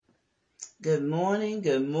Good morning,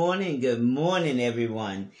 good morning, good morning,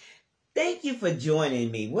 everyone. Thank you for joining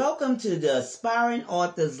me. Welcome to the Aspiring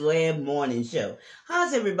Authors Lab Morning Show.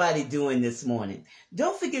 How's everybody doing this morning?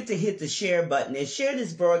 Don't forget to hit the share button and share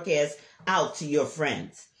this broadcast out to your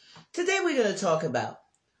friends. Today we're going to talk about,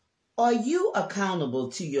 are you accountable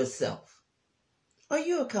to yourself? Are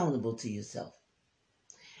you accountable to yourself?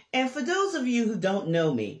 And for those of you who don't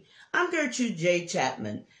know me, I'm Gertrude J.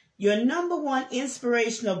 Chapman, your #1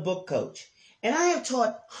 inspirational book coach, and I have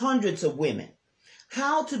taught hundreds of women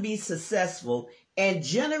how to be successful and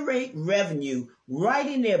generate revenue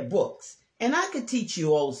writing their books. And I could teach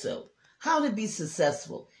you also how to be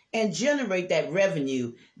successful and generate that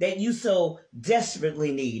revenue that you so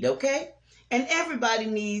desperately need, okay? And everybody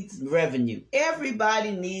needs revenue.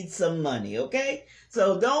 Everybody needs some money, okay?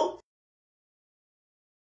 So don't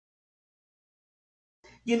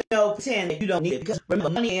pretend that you don't need it, because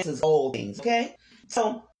remember, money answers all things, okay?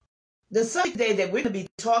 So the subject today that we're going to be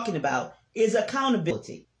talking about is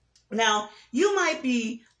accountability. Now, you might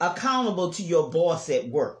be accountable to your boss at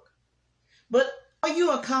work, but are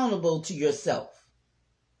you accountable to yourself?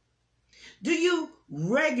 Do you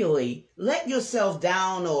regularly let yourself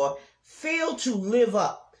down or fail to live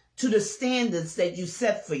up to the standards that you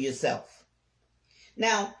set for yourself?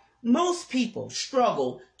 Now, most people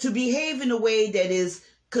struggle to behave in a way that is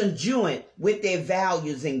congruent with their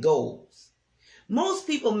values and goals. Most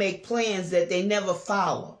people make plans that they never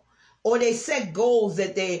follow, or they set goals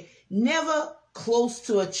that they're never close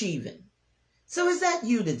to achieving. So is that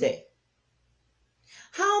you today?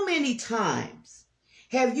 How many times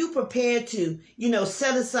have you prepared to,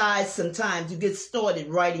 set aside some time to get started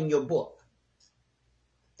writing your book?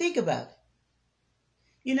 Think about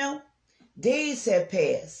it. Days have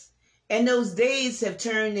passed, and those days have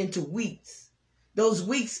turned into weeks, those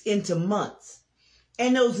weeks into months,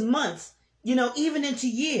 and those months, even into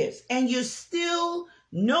years, and you're still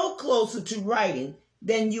no closer to writing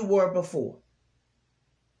than you were before.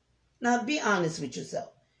 Now, be honest with yourself.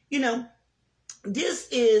 This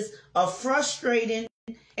is a frustrating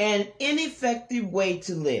and ineffective way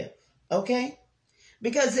to live, okay?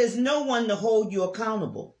 Because there's no one to hold you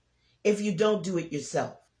accountable if you don't do it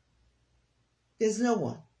yourself. There's no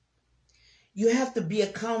one. You have to be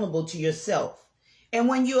accountable to yourself. And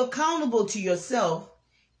when you're accountable to yourself,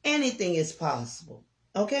 anything is possible,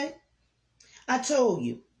 okay? I told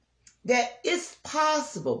you that it's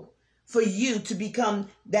possible for you to become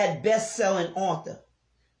that best-selling author,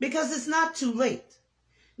 because it's not too late.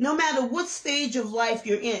 No matter what stage of life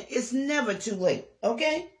you're in, it's never too late,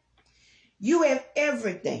 okay? You have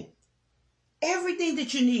everything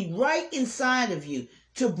that you need right inside of you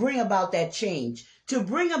to bring about that change, to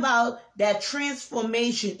bring about that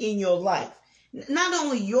transformation in your life. Not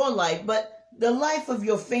only your life, but the life of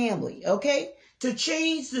your family, okay? To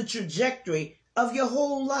change the trajectory of your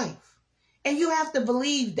whole life. And you have to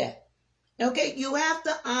believe that, okay? You have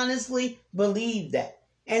to honestly believe that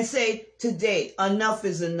and say, today, enough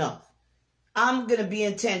is enough. I'm going to be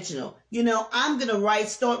intentional. I'm going to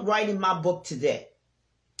start writing my book today.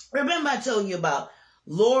 Remember I told you about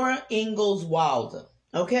Laura Ingalls Wilder,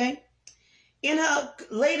 okay? In her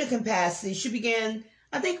later capacity, she began,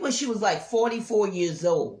 I think, when she was like 44 years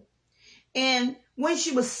old. And when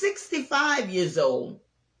she was 65 years old,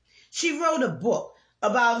 she wrote a book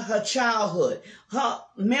about her childhood. Her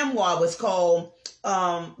memoir was called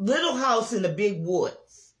Little House in the Big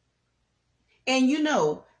Woods. And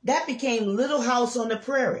that became Little House on the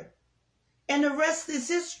Prairie. And the rest is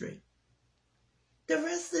history. The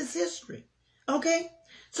rest is history. Okay?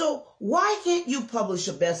 So why can't you publish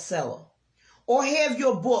a bestseller? Or have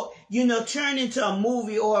your book, turn into a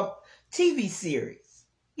movie or a TV series?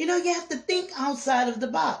 You have to think outside of the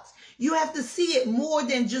box. You have to see it more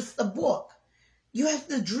than just a book. You have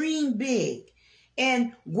to dream big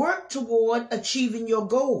and work toward achieving your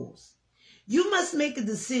goals. You must make a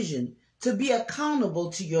decision to be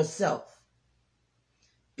accountable to yourself.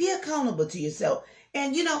 Be accountable to yourself.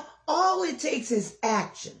 And all it takes is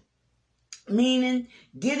action, meaning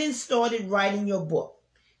getting started writing your book.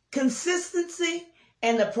 Consistency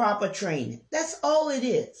and the proper training. That's all it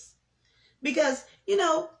is. Because,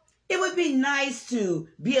 it would be nice to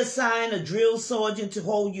be assigned a drill sergeant to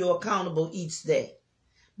hold you accountable each day.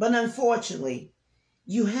 But unfortunately,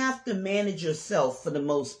 you have to manage yourself for the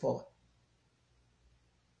most part.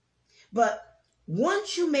 But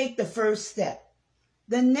once you make the first step,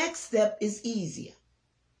 the next step is easier.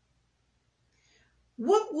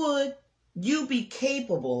 What would you be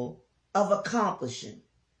capable of accomplishing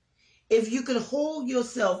if you could hold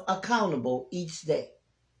yourself accountable each day?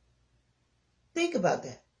 Think about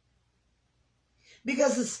that.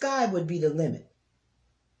 Because the sky would be the limit.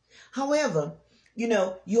 However,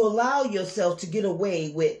 you allow yourself to get away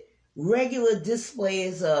with regular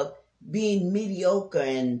displays of being mediocre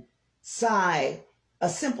and sigh, a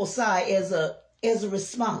simple sigh as a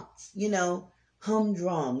response,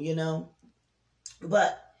 humdrum,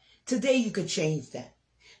 But today you could change that.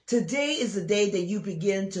 Today is the day that you can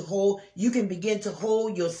begin to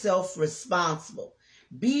hold yourself responsible.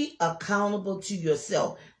 Be accountable to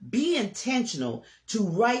yourself. Be intentional to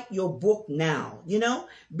write your book now,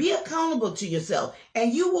 Be accountable to yourself,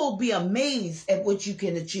 and you will be amazed at what you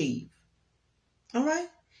can achieve. All right?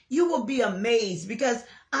 You will be amazed, because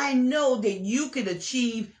I know that you can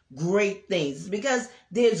achieve great things, because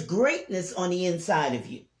there's greatness on the inside of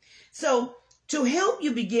you. So to help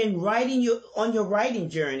you begin on your writing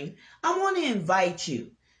journey, I want to invite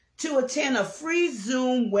you to attend a free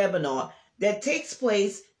Zoom webinar that takes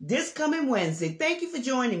place this coming Wednesday. Thank you for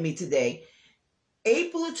joining me today,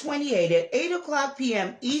 April 28th at 8 o'clock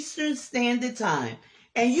p.m. Eastern Standard Time.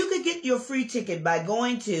 And you can get your free ticket by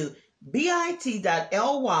going to bit.ly/Get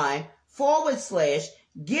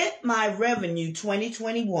My Revenue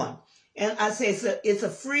 2021. And I say it's a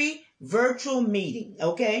free virtual meeting,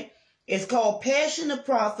 okay? It's called Passion to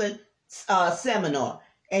Profit Seminar.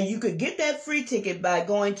 And you could get that free ticket by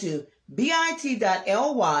going to bit.ly/Get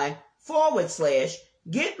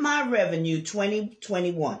My Revenue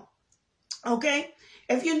 2021. Okay?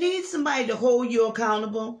 If you need somebody to hold you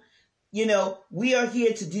accountable, we are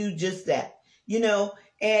here to do just that.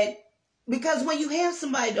 And because when you have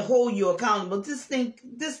somebody to hold you accountable, just think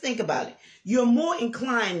about it. You're more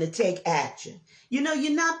inclined to take action.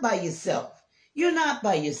 You're not by yourself. You're not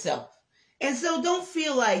by yourself. And so don't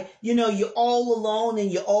feel like, you're all alone and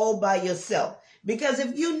you're all by yourself. Because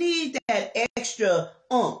if you need that extra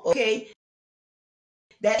okay,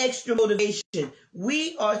 that extra motivation,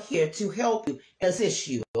 we are here to help you and assist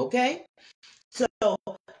you, okay? So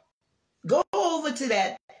go over to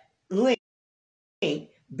that link,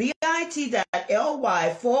 bit.ly/Get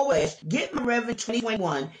My Revenue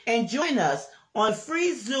 2021, and join us on a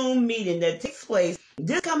free Zoom meeting that takes place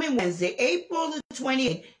this coming Wednesday, April the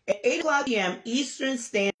 28th at 8 o'clock p.m. Eastern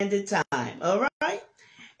Standard Time. All right?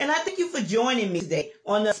 And I thank you for joining me today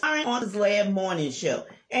on the Aspiring Authors Lab Morning Show.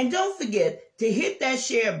 And don't forget to hit that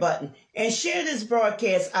share button and share this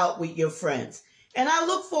broadcast out with your friends. And I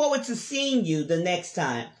look forward to seeing you the next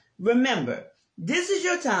time. Remember, this is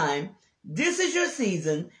your time. This is your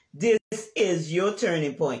season. This is your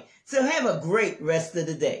turning point. So have a great rest of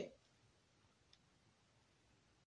the day.